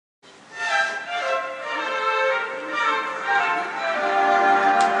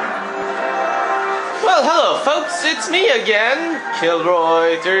folks, it's me again,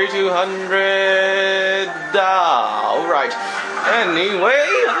 Kilroy3200. Alright. Anyway,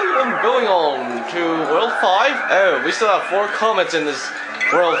 I'm going on to World 5. Oh, we still have 4 comets in this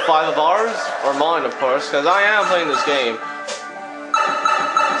World 5 of ours. Or mine, of course, because I am playing this game.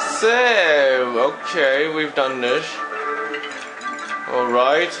 So, okay, we've done this.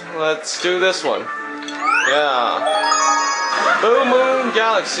 Alright, let's do this one. Yeah. Blue Moon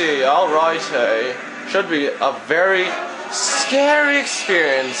Galaxy, alright, hey. Should be a very scary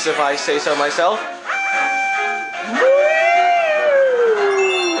experience, if I say so myself.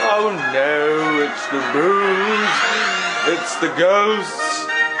 Oh no, it's the booze. It's the ghosts.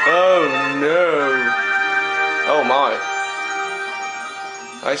 Oh no. Oh my.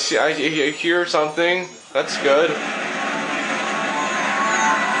 I hear something. That's good.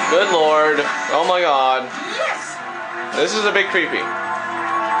 Good lord. Oh my god. This is a bit creepy.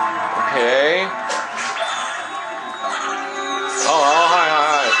 Okay. Oh, hi.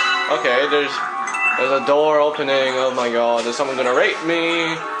 Okay, there's a door opening. Oh my god, is someone gonna rape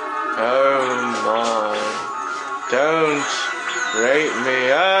me? Oh my. Don't rape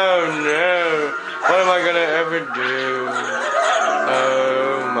me. Oh no. What am I gonna ever do?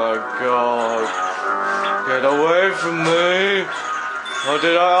 Oh my god. Get away from me.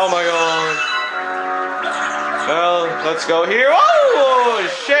 Oh my god. Well, let's go here. Oh,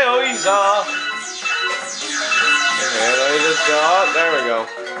 shit, and let me just go. Oh, there we go.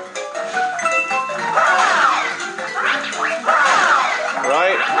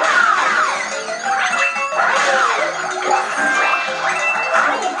 Right.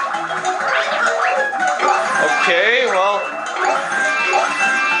 Okay, well.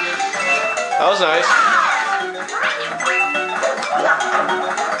 That was nice.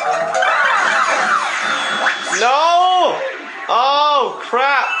 No! Oh,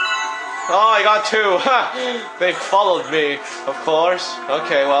 crap! Oh, I got 2. They followed me, of course.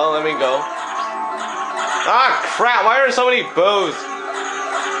 Okay, well, let me go. Ah, crap! Why are there so many boos?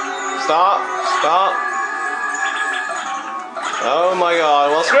 Stop! Oh my god!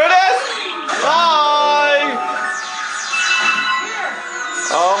 Well, screw this! Bye!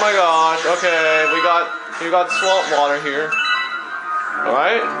 Oh my gosh! Okay, we got swamp water here. All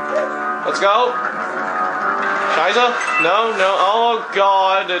right, let's go. Shiza? No. Oh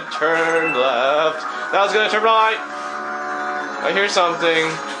god, it turned left. Now it's gonna turn right. I hear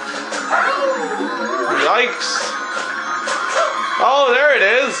something. Yikes. Oh, there it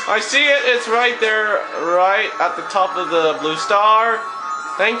is. I see it. It's right there, right at the top of the blue star.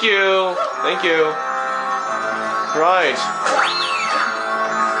 Thank you. Right.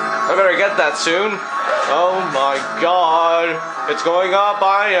 I better get that soon. Oh my god. It's going up.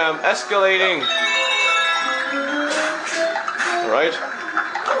 I am escalating. Right?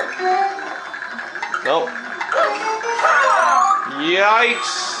 Nope.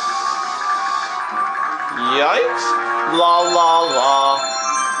 Yikes. La.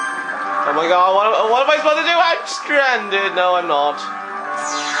 Oh my god, what am I supposed to do? I'm stranded. No, I'm not.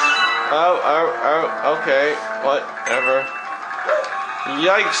 Oh, okay. Whatever.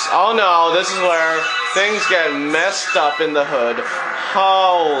 Yikes. Oh no, this is where things get messed up in the hood.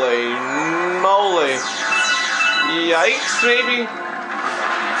 Holy moly. Yikes, maybe?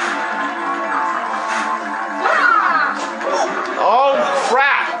 Oh,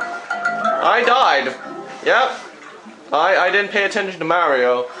 crap! I died. Yep. I didn't pay attention to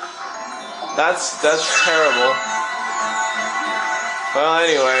Mario. That's terrible. Well,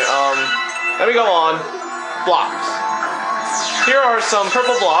 anyway, let me go on. Blocks. Here are some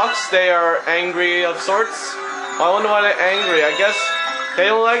purple blocks. They are angry of sorts. I wonder why they're angry. I guess they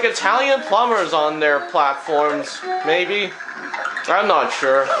don't like Italian plumbers on their platforms, maybe? I'm not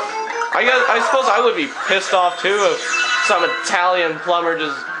sure. I suppose I would be pissed off too if some Italian plumber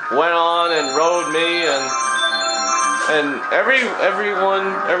just went on and rode me and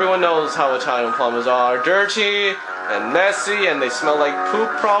everyone knows how Italian plumbers are. Dirty and messy and they smell like poop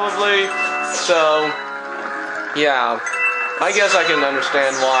probably. So yeah. I guess I can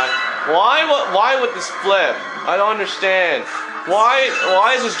understand why. Why would this flip? I don't understand. Why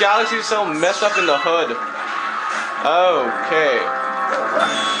is this galaxy so messed up in the hood? Okay.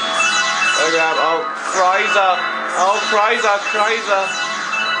 Oh, Kryza. Oh,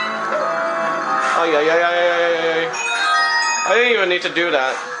 yeah. I didn't even need to do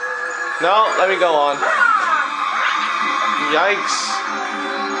that. No, let me go on. Yikes.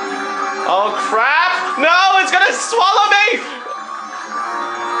 Oh, crap! No, it's gonna swallow me!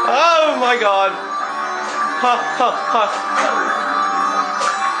 Oh, my God.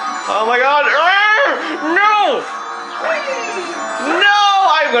 Oh, my God. No! No!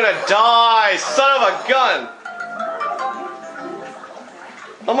 I'm gonna die! Son of a gun!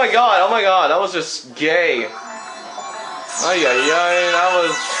 Oh my god, that was just gay. Ay, ay, ay, that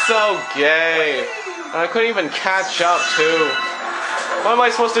was so gay. And I couldn't even catch up, too. What am I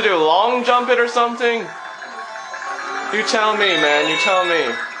supposed to do? Long jump it or something? You tell me, man, you tell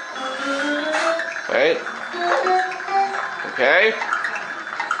me. Wait. Okay.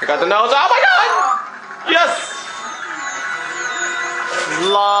 I got the nose. Oh my god! Yes!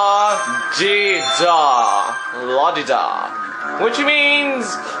 La-di-da. La-di-da. Which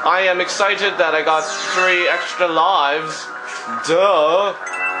means I am excited that I got 3 extra lives. Duh.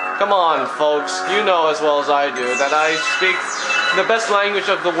 Come on, folks. You know as well as I do that I speak the best language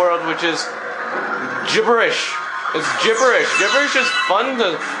of the world, which is gibberish. It's gibberish. Gibberish is fun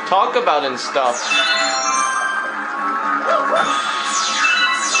to talk about and stuff.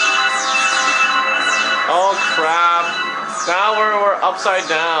 Oh crap. Now we're upside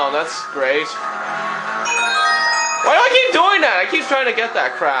down. That's great. Why do I keep doing that? I keep trying to get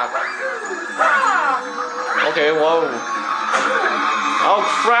that crap. Okay, whoa. Oh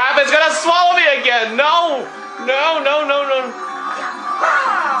crap, it's gonna swallow me again! No! No, no, no, no.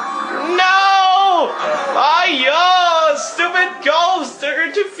 No! Ay-yo! Stupid ghosts! They're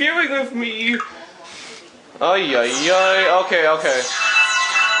interfering with me! Ay-ay-ay. Okay, okay.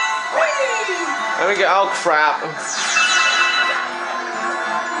 Let me get. Oh crap.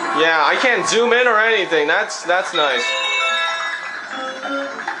 Yeah, I can't zoom in or anything. That's nice.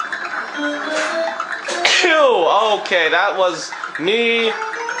 Okay, that was me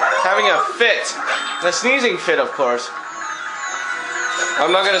having a fit. A sneezing fit, of course.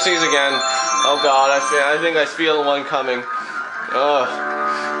 I'm not gonna sneeze again. Oh god, I think I feel one coming. Ugh.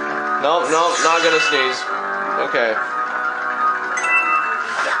 Nope, nope, not gonna sneeze. Okay.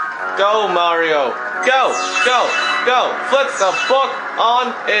 Go, Mario. Go, go, go. Flip the book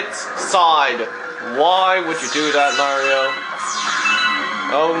on its side. Why would you do that, Mario?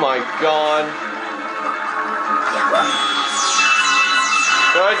 Oh my god.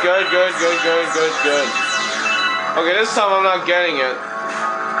 Good, good, good, good, good, good, good. Okay, this time I'm not getting it.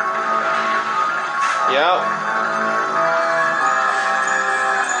 Yep.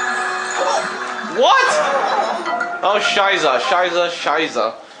 What? Oh, Shiza, Shiza,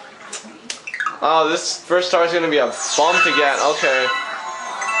 Shiza. Oh, this first star is gonna be a bump to get. Okay.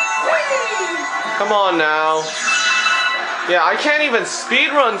 Come on now. Yeah, I can't even speed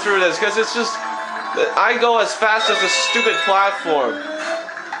run through this because it's just I go as fast as the stupid platform.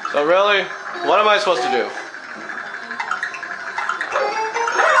 So really, what am I supposed to do?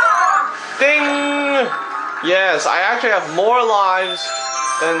 Ding! Yes, I actually have more lives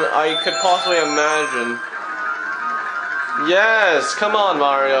than I could possibly imagine. Yes, come on,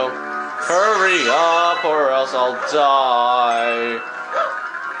 Mario. Hurry up or else I'll die.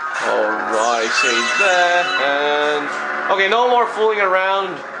 Alrighty then. Okay, no more fooling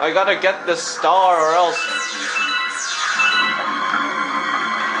around. I gotta get this star or else.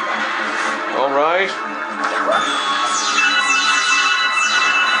 Alright.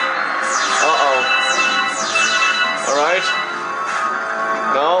 Uh-oh. Alright.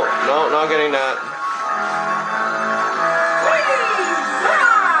 No, no, not getting that.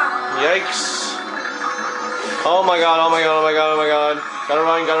 Yikes. Oh my god, oh my god, oh my god, oh my god. Gotta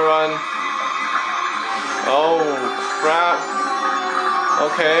run, gotta run. Oh, crap.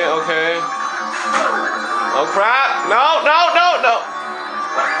 Okay, okay. Oh, crap. No, no, no, no.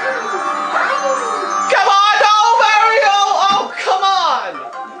 Come on, no, Mario! Oh, come on!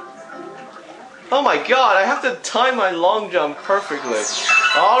 Oh my god, I have to time my long jump perfectly.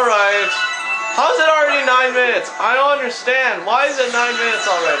 Alright. How's it already 9 minutes? I don't understand. Why is it 9 minutes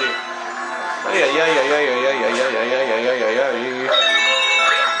already? Oh, yeah, yeah, yeah, yeah, yeah, yeah, yeah, yeah, yeah, yeah, yeah, yeah, yeah.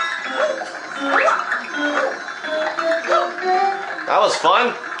 That was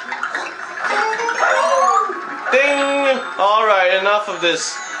fun. Ding! Alright, enough of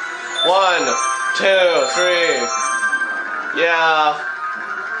this. 1, 2, 3. Yeah.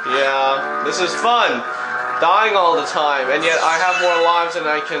 Yeah. This is fun. Dying all the time, and yet I have more lives than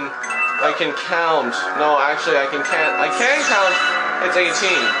I can count. No, actually I can count. It's 18.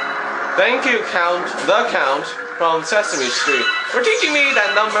 Thank you, the Count from Sesame Street. For teaching me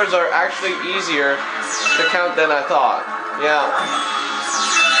that numbers are actually easier to count than I thought. Yeah.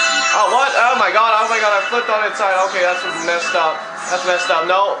 Oh, what? Oh my god, I flipped on its side. Okay, that's messed up. That's messed up.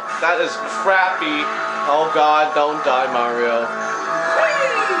 No, that is crappy. Oh god, don't die, Mario.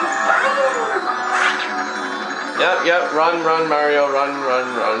 Yep, yep, run, run, Mario, run, run,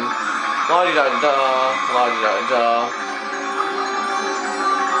 run. La-di-da-da, la-di-da-da.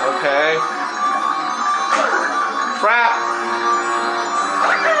 Okay. Crap!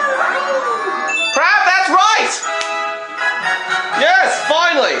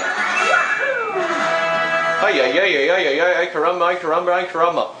 Finally! Ay, ay, ay, ay, ay, ay, ay, caramba, ay, caramba, ay,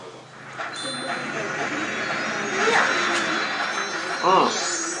 caramba.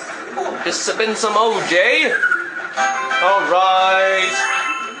 Just sipping some OJ. Alright.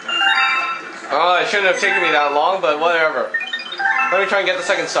 Oh, it shouldn't have taken me that long, but whatever. Let me try and get the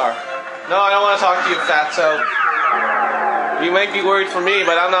second star. No, I don't want to talk to you, fatso. You might be worried for me,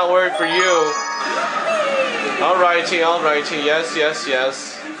 but I'm not worried for you. Alrighty, alrighty. Yes, yes,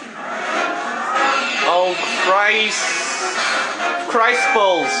 yes. Oh, Christ. Christ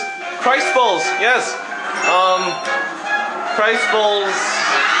Bulls. Christ Bulls, yes. Christ Bulls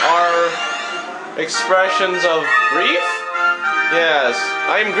are expressions of grief? Yes.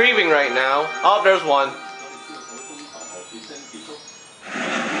 I am grieving right now. Oh, there's one.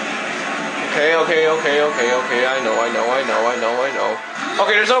 Okay, okay, okay, okay, okay. I know.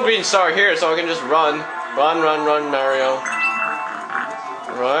 Okay, there's no green star here, so I can just run. Run, run, run, Mario.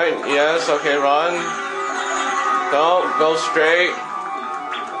 Right, yes, okay, run. Go straight.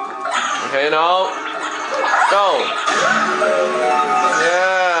 Okay, no. Go.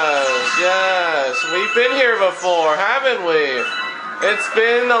 Yes, we've been here before, haven't we? It's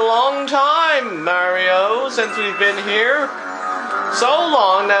been a long time, Mario, since we've been here. So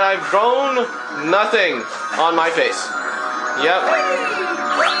long that I've grown nothing on my face. Yep.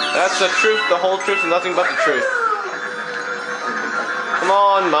 That's the truth, the whole truth, and nothing but the truth. Come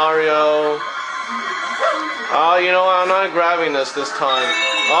on, Mario. Oh, you know what? I'm not grabbing this time.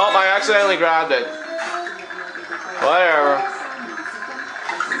 Oh, I accidentally grabbed it. Whatever.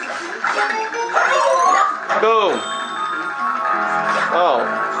 Boom. Oh.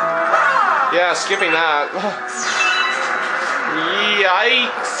 Yeah, skipping that.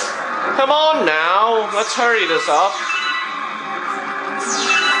 Yikes. Come on now. Let's hurry this up.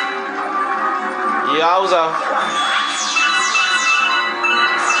 Yowza.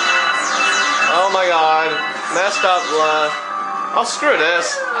 Oh my god. Messed up. Oh, screw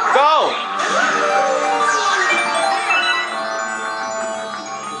this. Go!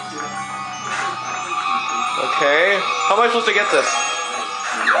 Okay. How am I supposed to get this?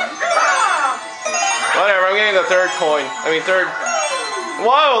 Whatever, I'm getting the third coin.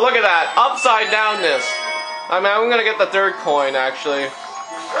 Whoa, look at that. Upside downness. I'm gonna get the third coin, actually.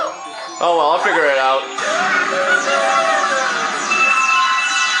 Oh well, I'll figure it out.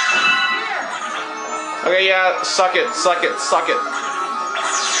 Okay, yeah, suck it.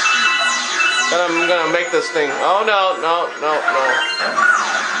 I'm gonna make this thing. Oh no.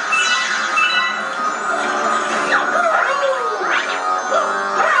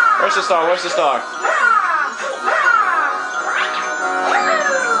 Where's the star?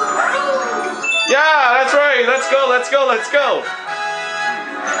 Yeah, that's right. Let's go.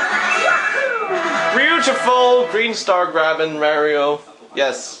 Beautiful green star grabbing, Mario.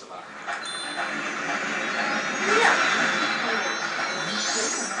 Yes.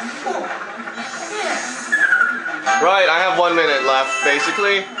 Right, I have 1 minute left,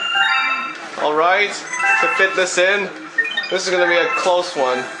 basically. Alright, to fit this in. This is gonna be a close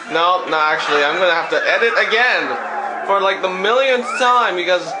one. No, actually, I'm gonna have to edit again for like the millionth time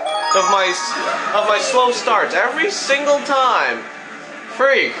because of my slow starts every single time.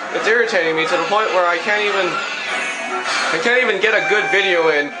 Freak, it's irritating me to the point where I can't even get a good video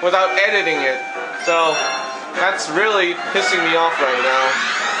in without editing it. So that's really pissing me off right now.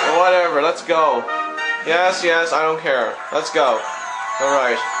 But whatever, let's go. Yes, I don't care. Let's go.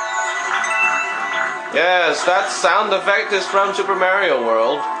 Alright. Yes, that sound effect is from Super Mario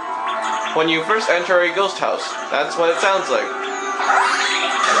World. When you first enter a ghost house. That's what it sounds like.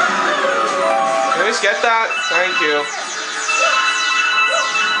 Can we just get that? Thank you.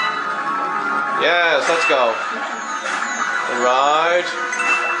 Yes, let's go. Alright.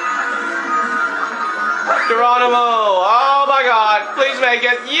 Geronimo! Oh my god! Please make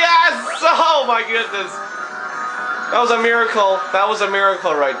it! Yes! Oh my goodness! That was a miracle. That was a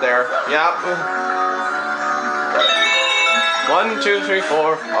miracle right there. Yep. 1, 2, 3,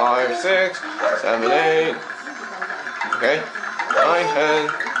 4, 5, 6, 7, 8. Okay. 9,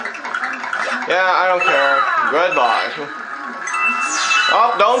 10. Yeah, I don't care. Goodbye.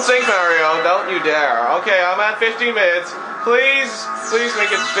 Oh, don't sink, Mario. Don't you dare. Okay, I'm at 15 minutes. Please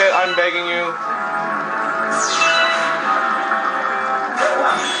make it fit. I'm begging you.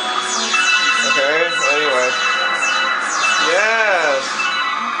 Okay, anyway.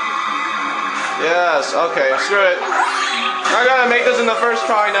 Yes, okay, screw it. I gotta make this in the first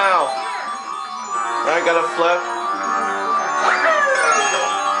try now. I gotta flip.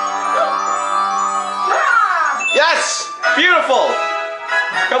 Yes! Beautiful!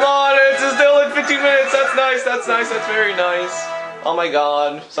 Come on, it's still in 15 minutes. That's nice, that's very nice. Oh my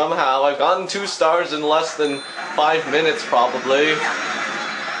god, somehow I've gotten 2 stars in less than 5 minutes probably.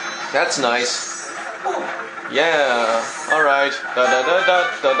 That's nice. Yeah, alright. Da da da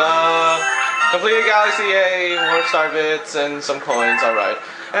da da da. Completed Galaxy, yay, more star bits and some coins, alright.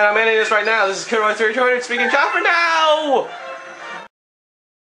 And I'm ending this right now. This is Kid 300 speaking. Ciao for now!